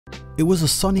It was a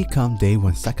sunny, calm day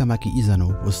when Sakamaki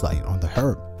Izano was lying on the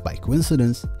herb. By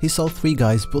coincidence, he saw 3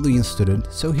 guys bullying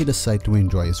students, so he decided to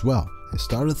enjoy as well and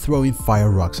started throwing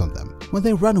fire rocks on them. When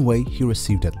they ran away, he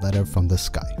received a letter from the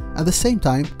sky. At the same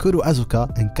time,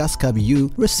 Kurousagi and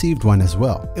Kasukabe received one as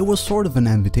well. It was sort of an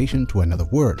invitation to another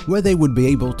world, where they would be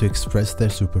able to express their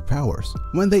superpowers.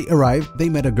 When they arrived, they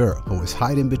met a girl who was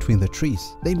hiding between the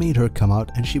trees. They made her come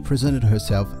out and she presented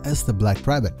herself as the Black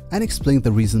Rabbit and explained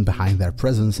the reason behind their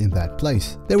presence in that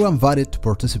place. They were invited to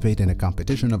participate in a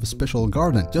competition of a special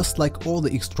garden, just like all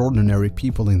the extraordinary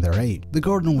people in their age. The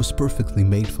garden was perfectly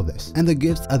made for this, and the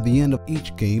gifts at the end of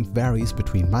each game varies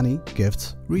between money,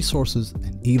 gifts, resources,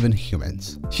 and even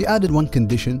humans. She added one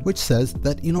condition, which says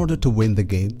that in order to win the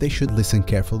game, they should listen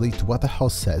carefully to what the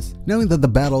host says, knowing that the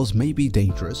battles may be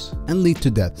dangerous and lead to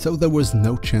death, so there was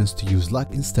no chance to use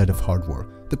luck instead of hard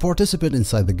work. The participants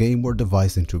inside the game were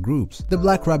divided into groups. The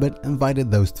Black Rabbit invited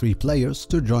those 3 players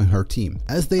to join her team.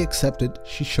 As they accepted,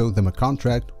 she showed them a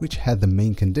contract which had the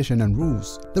main condition and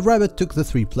rules. The rabbit took the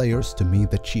 3 players to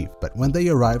meet the chief, but when they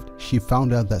arrived, she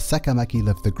found out that Sakamaki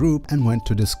left the group and went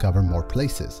to discover more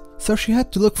places. So she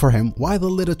had to look for him while the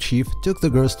little chief took the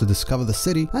girls to discover the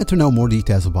city and to know more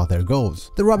details about their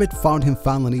goals. The rabbit found him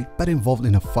finally, but involved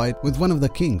in a fight with one of the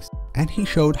kings, and he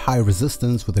showed high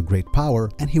resistance with a great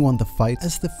power, and he won the fight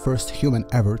as the first human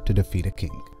ever to defeat a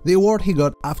king. The award he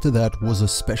got after that was a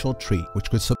special tree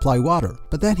which could supply water,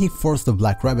 but then he forced the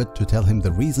Black Rabbit to tell him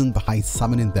the reason behind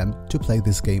summoning them to play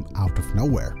this game out of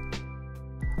nowhere.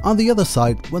 On the other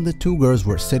side, when the 2 girls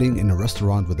were sitting in a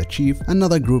restaurant with the chief,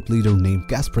 another group leader named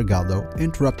Gaspar Galdo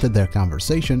interrupted their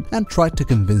conversation and tried to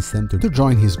convince them to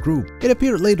join his group. It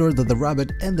appeared later that the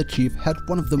rabbit and the chief had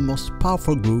one of the most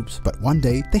powerful groups, but one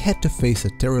day they had to face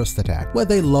a terrorist attack where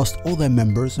they lost all their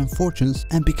members and fortunes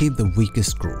and became the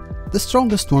weakest group. The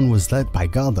strongest one was led by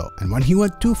Galdo, and when he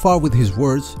went too far with his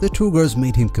words, the 2 girls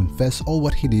made him confess all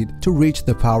what he did to reach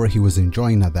the power he was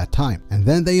enjoying at that time, and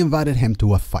then they invited him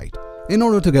to a fight. In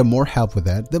order to get more help with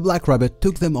that, the Black Rabbit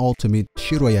took them all to meet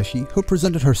Shiroyashi, who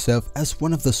presented herself as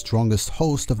one of the strongest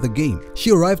hosts of the game.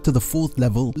 She arrived to the 4th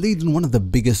level, leading one of the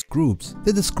biggest groups.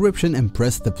 The description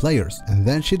impressed the players, and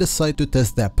then she decided to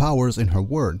test their powers in her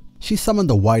world. She summoned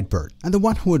a white bird, and the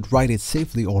one who would ride it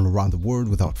safely all around the world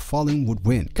without falling would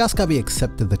win. Kasukabe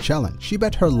accepted the challenge. She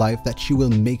bet her life that she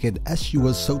will make it as she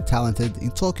was so talented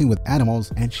in talking with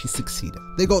animals, and she succeeded.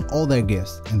 They got all their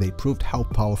gifts, and they proved how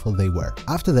powerful they were.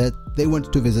 After that, they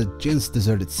went to visit Jin's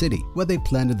deserted city, where they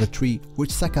planted the tree which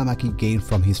Sakamaki gained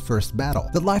from his first battle.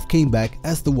 The life came back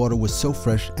as the water was so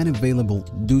fresh and available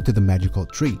due to the magical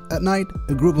tree. At night,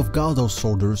 a group of Galdo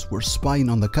soldiers were spying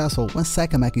on the castle when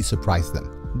Sakamaki surprised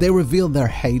them. They revealed their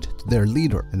hate to their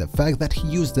leader and the fact that he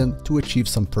used them to achieve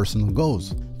some personal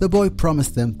goals. The boy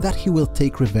promised them that he will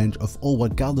take revenge of all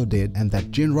what Galdo did and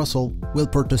that Jin Russell will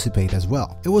participate as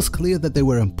well. It was clear that they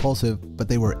were impulsive, but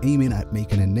they were aiming at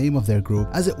making a name of their group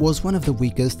as it was one of the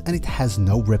weakest and it has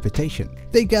no reputation.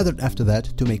 They gathered after that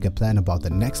to make a plan about the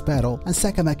next battle, and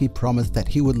Sakamaki promised that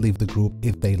he would leave the group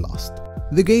if they lost.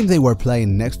 The game they were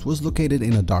playing next was located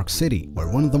in a dark city where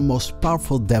one of the most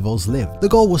powerful devils lived. The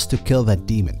goal was to kill that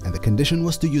demon, and the condition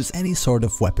was to use any sort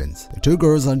of weapons. The 2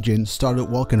 girls and Jin started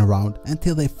walking around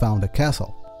until they found a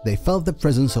castle. They felt the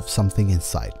presence of something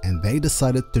inside, and they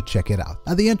decided to check it out.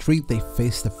 At the entry, they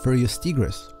faced a furious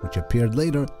tigress, which appeared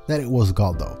later that it was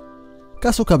Galdo.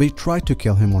 Kasukabe tried to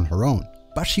kill him on her own,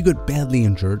 but she got badly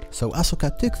injured, so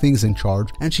Asuka took things in charge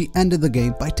and she ended the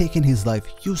game by taking his life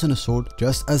using a sword,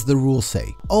 just as the rules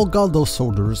say. All Galdo's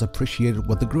soldiers appreciated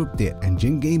what the group did, and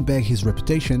Jin gained back his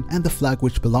reputation and the flag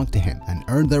which belonged to him and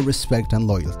earned their respect and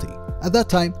loyalty. At that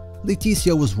time,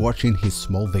 Leticia was watching his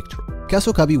small victory.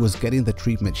 Kasukabe was getting the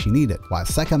treatment she needed. While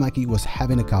Sakamaki was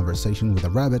having a conversation with a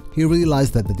rabbit, he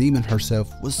realized that the demon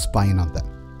herself was spying on them.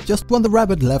 Just when the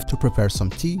rabbit left to prepare some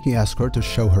tea, he asked her to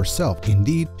show herself.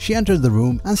 Indeed, she entered the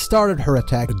room and started her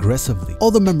attack aggressively.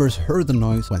 All the members heard the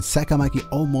noise when Sakamaki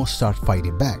almost started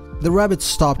fighting back. The rabbit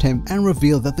stopped him and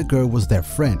revealed that the girl was their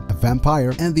friend, a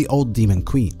vampire and the old demon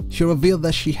queen. She revealed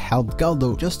that she helped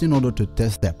Galdo just in order to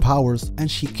test their powers, and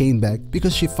she came back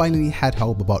because she finally had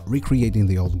hope about recreating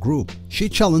the old group. She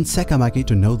challenged Sakamaki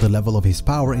to know the level of his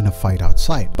power in a fight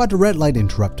outside, but the red light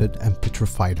interrupted and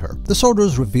petrified her. The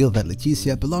soldiers revealed that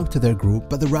Leticia belonged to their group,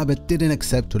 but the rabbit didn't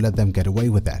accept to let them get away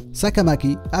with that.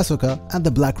 Sakamaki, Asuka, and the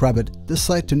Black Rabbit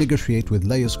decide to negotiate with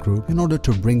Leia's group in order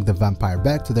to bring the vampire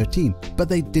back to their team, but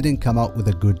they didn't come out with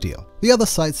a good deal. The other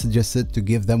side suggested to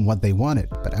give them what they wanted,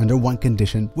 but under one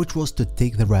condition, which was to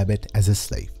take the rabbit as a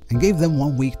slave, and gave them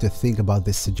 1 week to think about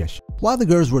this suggestion. While the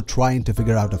girls were trying to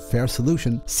figure out a fair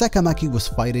solution, Sakamaki was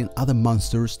fighting other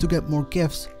monsters to get more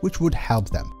gifts which would help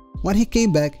them. When he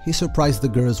came back, he surprised the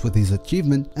girls with his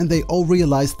achievement, and they all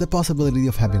realized the possibility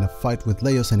of having a fight with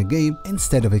Leos in a game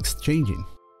instead of exchanging.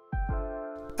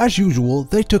 As usual,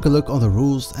 they took a look on the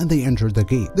rules and they entered the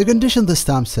game. The condition this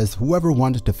time says whoever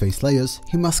wanted to face Leos,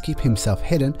 he must keep himself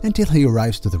hidden until he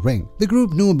arrives to the ring. The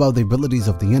group knew about the abilities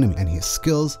of the enemy and his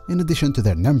skills in addition to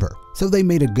their number, so they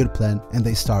made a good plan and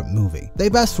they start moving.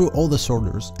 They passed through all the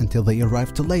sorters until they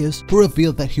arrived to Leos, who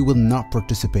revealed that he will not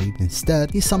participate. Instead,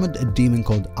 he summoned a demon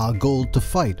called Al-Gold to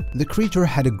fight. The creature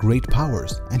had great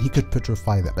powers and he could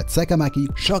petrify them, but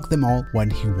Sakamaki shocked them all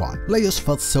when he won. Leos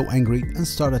felt so angry and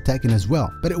started attacking as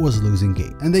well, but it was losing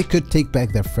game, and they could take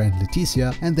back their friend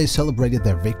Leticia, and they celebrated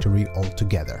their victory all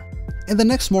together. In the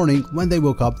next morning, when they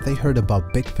woke up, they heard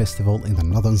about big festival in the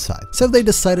northern side, so they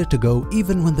decided to go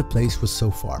even when the place was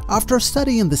so far. After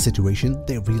studying the situation,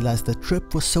 they realized the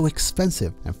trip was so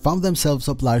expensive and found themselves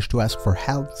obliged to ask for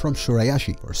help from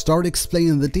Shurayashi, who started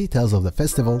explaining the details of the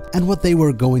festival and what they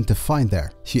were going to find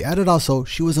there. She added also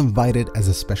she was invited as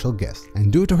a special guest,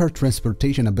 and due to her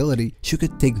transportation ability, she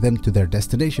could take them to their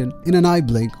destination in an eye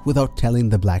blink without telling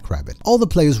the Black Rabbit. All the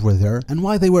players were there, and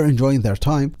while they were enjoying their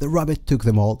time, the rabbit took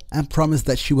them all and promised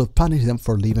that she will punish them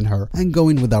for leaving her and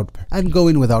going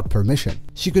without permission.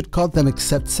 She could cut them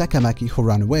except Sakamaki, who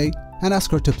ran away, and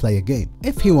ask her to play a game.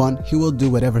 If he won, he will do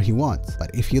whatever he wants,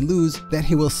 but if he loses, then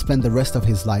he will spend the rest of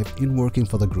his life in working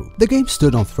for the group. The game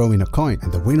stood on throwing a coin,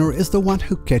 and the winner is the one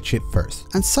who catch it first,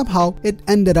 and somehow it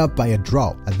ended up by a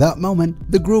draw. At that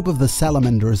moment, the group of the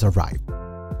salamanders arrived.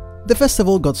 The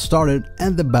festival got started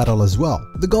and the battle as well.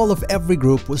 The goal of every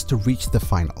group was to reach the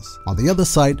finals. On the other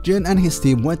side, Jin and his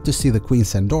team went to see the Queen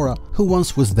Sandora, who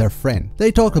once was their friend.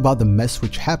 They talked about the mess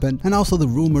which happened and also the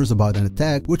rumors about an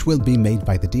attack which will be made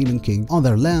by the Demon King on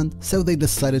their land, so they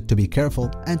decided to be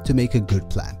careful and to make a good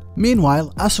plan.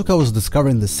 Meanwhile, Asuka was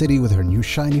discovering the city with her new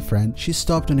shiny friend. She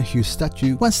stopped in a huge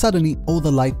statue when suddenly all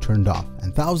the light turned off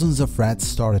and thousands of rats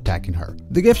started attacking her.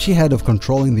 The gift she had of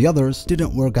controlling the others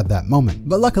didn't work at that moment,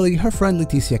 but luckily her friend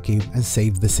Leticia came and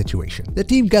saved the situation. The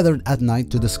team gathered at night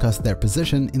to discuss their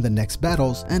position in the next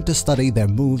battles and to study their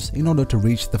moves in order to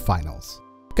reach the finals.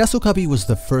 Kasukabe was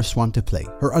the first one to play.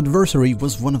 Her adversary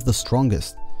was one of the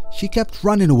strongest. She kept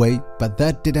running away, but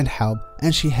that didn't help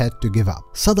and she had to give up.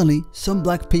 Suddenly, some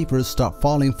black papers start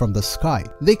falling from the sky.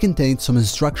 They contained some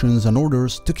instructions and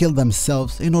orders to kill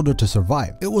themselves in order to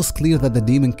survive. It was clear that the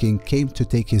Demon King came to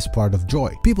take his part of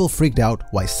joy. People freaked out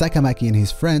while Sakamaki and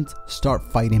his friends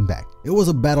start fighting back. It was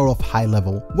a battle of high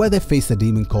level where they faced a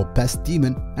demon called Pest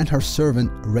Demon and her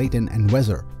servant Raiden and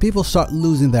Weather. People start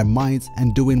losing their minds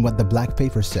and doing what the black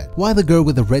paper said, while the girl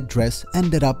with the red dress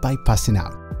ended up by passing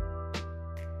out.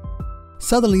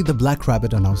 Suddenly, the Black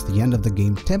Rabbit announced the end of the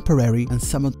game temporary and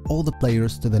summoned all the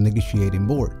players to the negotiating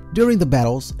board. During the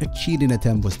battles, a cheating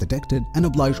attempt was detected and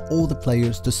obliged all the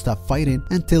players to stop fighting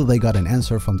until they got an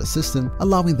answer from the system,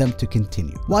 allowing them to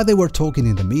continue. While they were talking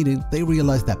in the meeting, they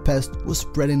realized that Pest was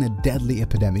spreading a deadly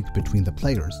epidemic between the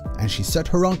players, and she set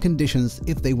her own conditions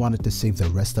if they wanted to save the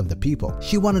rest of the people.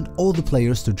 She wanted all the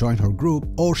players to join her group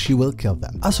or she will kill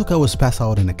them. Asuka was passed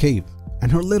out in a cave,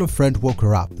 and her little friend woke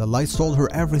her up. The lights told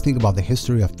her everything about the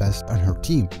history of Pest and her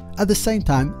team. At the same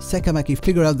time, Sakamaki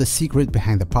figured out the secret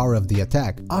behind the power of the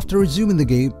attack. After resuming the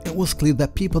game, it was clear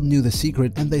that people knew the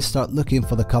secret and they started looking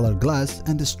for the colored glass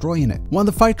and destroying it. When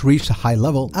the fight reached a high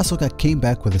level, Asuka came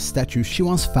back with a statue she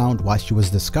once found while she was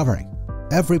discovering.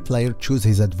 Every player chose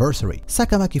his adversary.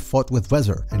 Sakamaki fought with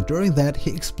Weather, and during that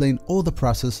he explained all the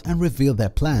process and revealed their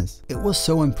plans. It was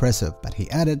so impressive, but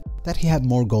he added that he had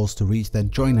more goals to reach than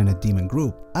joining a demon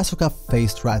group. Asuka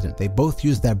faced Raiden. They both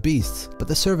used their beasts, but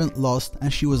the servant lost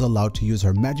and she was allowed to use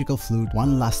her magical flute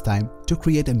one last time to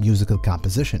create a musical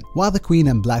composition. While the Queen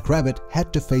and Black Rabbit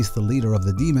had to face the leader of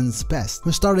the demons, Pest,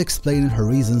 who started explaining her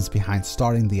reasons behind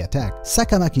starting the attack.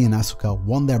 Sakamaki and Asuka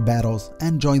won their battles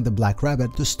and joined the Black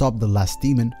Rabbit to stop the last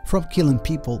demon from killing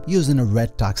people using a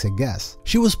red toxic gas.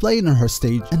 She was playing on her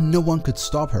stage and no one could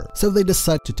stop her, so they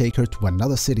decided to take her to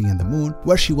another city in the moon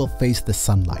where she will face the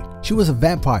sunlight. She was a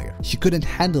vampire, she couldn't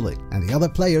handle it, and the other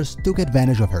players took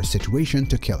advantage of her situation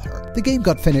to kill her. The game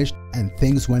got finished and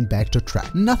things went back to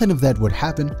track. Nothing of that would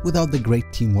happen without the great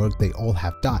teamwork they all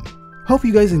have done. Hope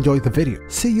you guys enjoyed the video.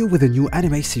 See you with a new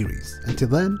anime series. Until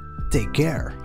then, take care.